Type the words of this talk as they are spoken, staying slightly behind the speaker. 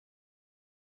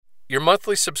Your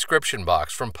monthly subscription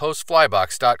box from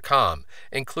postflybox.com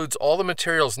includes all the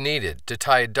materials needed to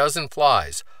tie a dozen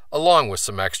flies, along with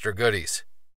some extra goodies.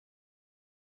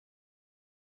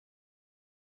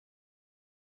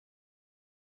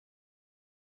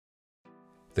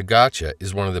 The gotcha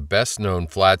is one of the best-known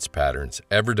flats patterns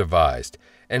ever devised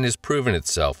and has proven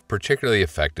itself particularly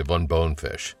effective on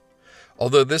bonefish.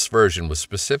 Although this version was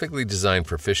specifically designed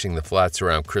for fishing the flats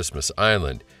around Christmas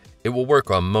Island, it will work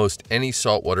on most any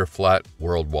saltwater flat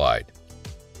worldwide.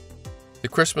 The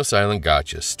Christmas Island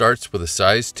gotcha starts with a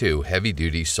size 2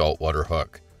 heavy-duty saltwater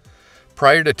hook.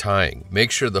 Prior to tying, make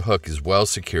sure the hook is well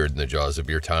secured in the jaws of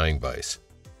your tying vise.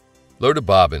 Load a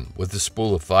bobbin with a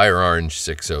spool of fire orange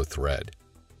 6/0 thread.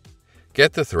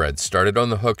 Get the thread started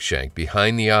on the hook shank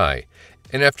behind the eye,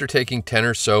 and after taking 10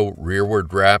 or so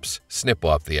rearward wraps, snip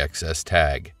off the excess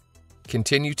tag.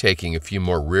 Continue taking a few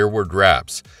more rearward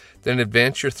wraps, then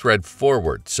advance your thread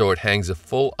forward so it hangs a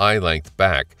full eye length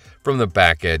back from the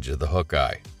back edge of the hook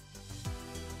eye.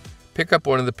 Pick up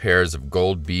one of the pairs of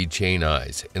gold bead chain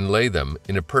eyes and lay them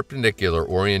in a perpendicular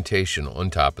orientation on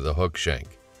top of the hook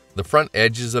shank. The front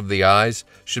edges of the eyes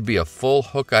should be a full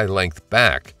hook eye length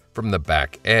back from the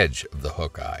back edge of the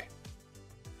hook eye.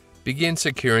 Begin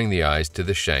securing the eyes to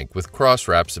the shank with cross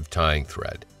wraps of tying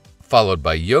thread, followed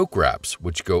by yoke wraps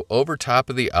which go over top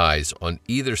of the eyes on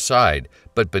either side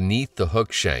but beneath the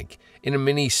hook shank in a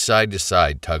mini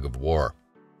side-to-side tug-of-war.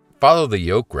 Follow the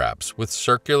yoke wraps with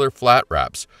circular flat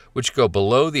wraps which go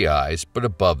below the eyes but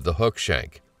above the hook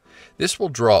shank. This will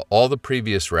draw all the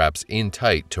previous wraps in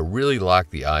tight to really lock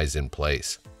the eyes in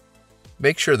place.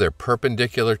 Make sure they're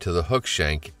perpendicular to the hook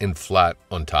shank and flat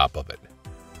on top of it.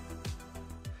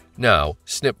 Now,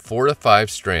 snip 4 to 5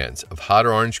 strands of hot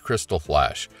orange crystal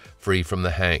flash free from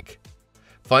the hank.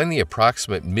 Find the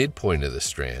approximate midpoint of the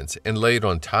strands and lay it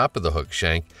on top of the hook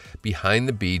shank behind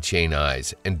the bead chain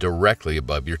eyes and directly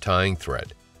above your tying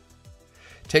thread.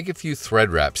 Take a few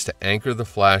thread wraps to anchor the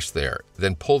flash there,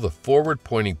 then pull the forward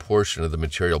pointing portion of the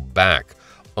material back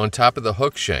on top of the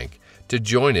hook shank to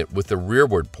join it with the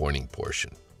rearward pointing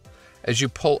portion. As you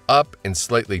pull up and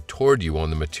slightly toward you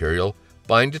on the material,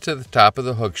 bind it to the top of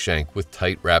the hook shank with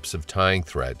tight wraps of tying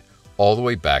thread all the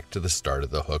way back to the start of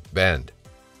the hook bend.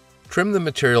 Trim the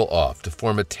material off to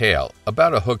form a tail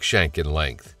about a hook shank in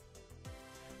length.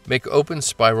 Make open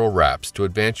spiral wraps to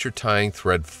advance your tying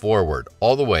thread forward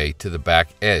all the way to the back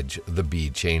edge of the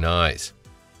bead chain eyes.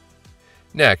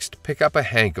 Next, pick up a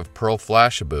hank of pearl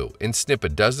flashabou and snip a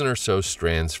dozen or so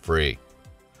strands free.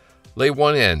 Lay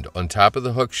one end on top of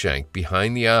the hook shank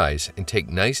behind the eyes and take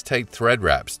nice tight thread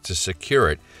wraps to secure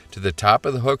it to the top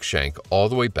of the hook shank all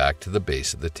the way back to the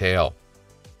base of the tail.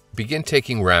 Begin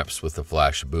taking wraps with the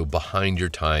flashabou behind your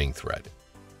tying thread.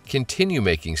 Continue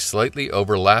making slightly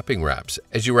overlapping wraps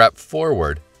as you wrap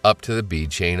forward up to the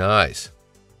bead chain eyes.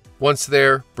 Once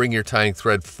there, bring your tying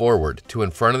thread forward to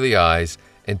in front of the eyes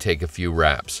and take a few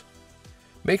wraps.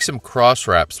 Make some cross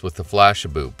wraps with the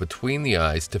flashabou between the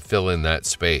eyes to fill in that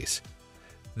space.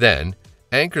 Then,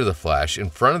 anchor the flash in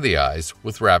front of the eyes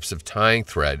with wraps of tying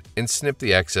thread and snip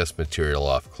the excess material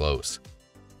off close.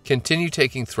 Continue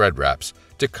taking thread wraps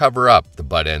to cover up the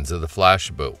butt ends of the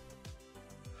flashabou.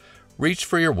 Reach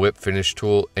for your whip finish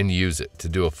tool and use it to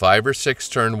do a 5 or 6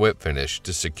 turn whip finish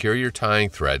to secure your tying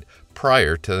thread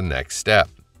prior to the next step.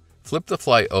 Flip the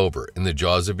fly over in the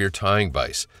jaws of your tying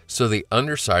vise so the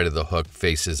underside of the hook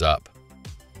faces up.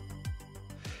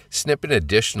 Snip an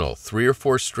additional 3 or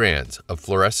 4 strands of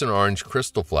fluorescent orange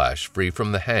crystal flash free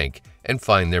from the hank and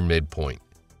find their midpoint.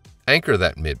 Anchor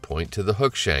that midpoint to the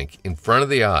hook shank in front of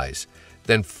the eyes,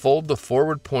 then fold the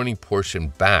forward pointing portion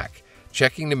back,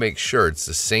 checking to make sure it's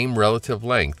the same relative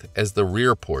length as the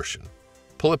rear portion.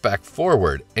 Pull it back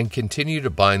forward and continue to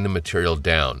bind the material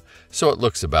down so it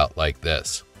looks about like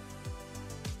this.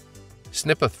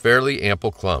 Snip a fairly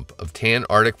ample clump of tan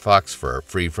Arctic fox fur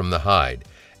free from the hide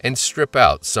and strip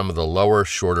out some of the lower,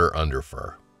 shorter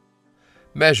underfur.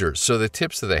 Measure so the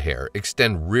tips of the hair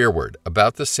extend rearward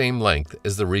about the same length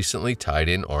as the recently tied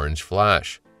in orange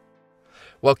flash.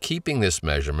 While keeping this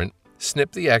measurement,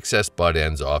 snip the excess butt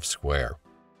ends off square.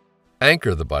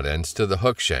 Anchor the butt ends to the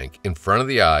hook shank in front of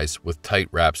the eyes with tight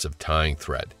wraps of tying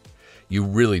thread. You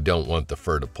really don't want the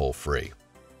fur to pull free.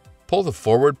 Pull the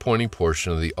forward pointing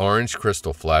portion of the orange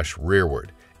crystal flash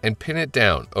rearward and pin it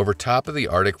down over top of the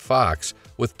Arctic fox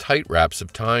with tight wraps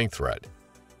of tying thread.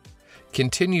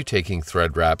 Continue taking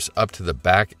thread wraps up to the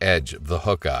back edge of the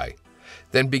hook eye.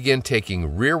 Then begin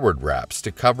taking rearward wraps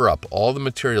to cover up all the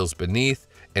materials beneath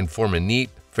and form a neat,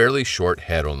 fairly short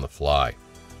head on the fly.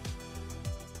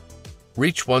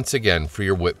 Reach once again for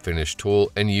your whip finish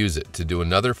tool and use it to do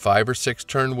another 5 or 6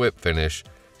 turn whip finish,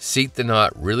 Seat the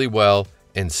knot really well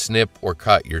and snip or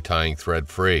cut your tying thread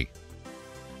free.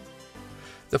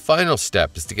 The final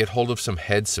step is to get hold of some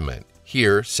head cement,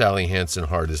 here Sally Hansen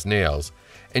hard as nails,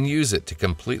 and use it to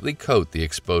completely coat the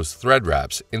exposed thread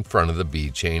wraps in front of the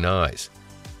bead chain eyes.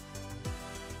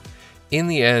 In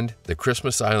the end, the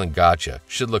Christmas Island gotcha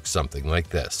should look something like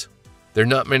this. There are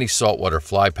not many saltwater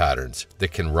fly patterns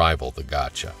that can rival the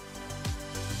gotcha.